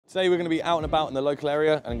Today we're going to be out and about in the local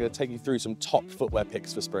area and I'm going to take you through some top footwear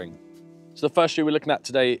picks for spring. So the first shoe we're looking at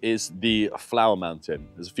today is the Flower Mountain.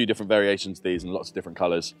 There's a few different variations of these and lots of different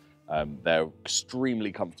colours. They're an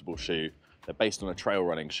extremely comfortable shoe. They're based on a trail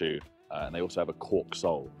running shoe and they also have a cork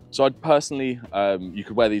sole. So I'd personally, you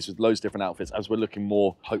could wear these with loads of different outfits. As we're looking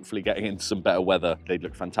more, hopefully getting into some better weather, they'd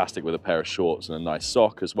look fantastic with a pair of shorts and a nice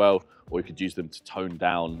sock as well. Or you could use them to tone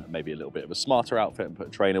down maybe a little bit of a smarter outfit and put a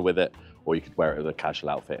trainer with it. Or you could wear it with a casual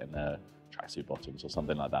outfit and tracksuit bottoms or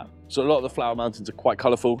something like that. So a lot of the Flower Mountains are quite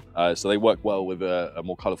colourful, so they work well with a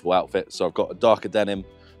more colourful outfit. So I've got a darker denim,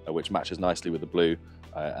 which matches nicely with the blue,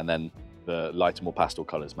 and then the lighter, more pastel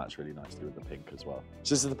colours match really nicely with the pink as well.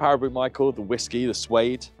 So this is the Paraboot Michael, the Whiskey, the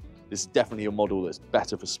Suede. This is definitely a model that's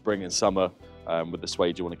better for spring and summer. With the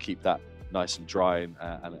Suede, you want to keep that nice and dry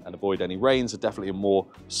and avoid any rain. So definitely a more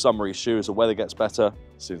summery shoe as the weather gets better.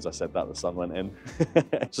 As soon as I said that, the sun went in.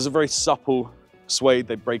 So it's a very supple Suede.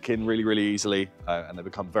 They break in really, really easily and they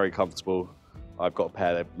become very comfortable. I've got a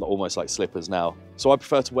pair, they're almost like slippers now. So I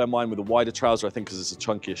prefer to wear mine with a wider trouser, I think, because it's a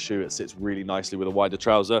chunkier shoe. It sits really nicely with a wider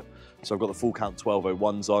trouser. So I've got the full count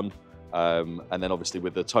 1201s on. And then obviously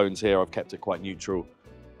with the tones here, I've kept it quite neutral,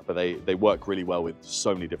 but they work really well with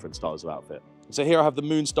so many different styles of outfit. So here I have the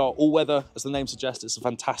Moonstar All Weather. As the name suggests, it's a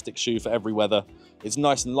fantastic shoe for every weather. It's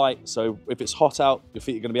nice and light, so if it's hot out, your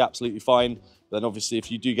feet are gonna be absolutely fine. Then obviously if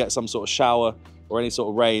you do get some sort of shower or any sort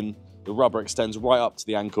of rain, the rubber extends right up to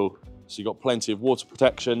the ankle. So you've got plenty of water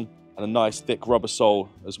protection and a nice thick rubber sole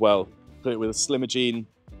as well. Put it with a slimmer jean,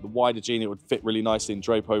 the wider jean, it would fit really nicely and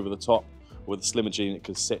drape over the top. With a slimmer jean, it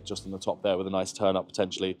could sit just on the top there with a nice turn up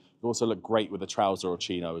potentially. It would also look great with a trouser or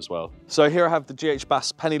chino as well. So here I have the GH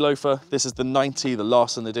Bass Penny Loafer. This is the 90, the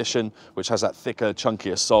Larson edition, which has that thicker,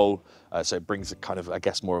 chunkier sole. So it brings a kind of, I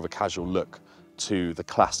guess, more of a casual look to the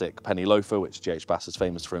classic penny loafer, which GH Bass is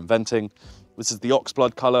famous for inventing. This is the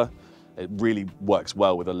Oxblood color. It really works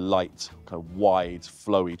well with a light, kind of wide,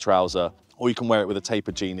 flowy trouser. Or you can wear it with a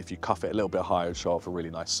tapered jean if you cuff it a little bit higher and show off a really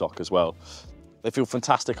nice sock as well. They feel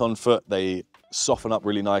fantastic on foot, they soften up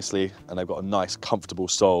really nicely, and they've got a nice, comfortable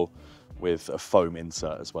sole with a foam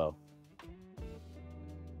insert as well.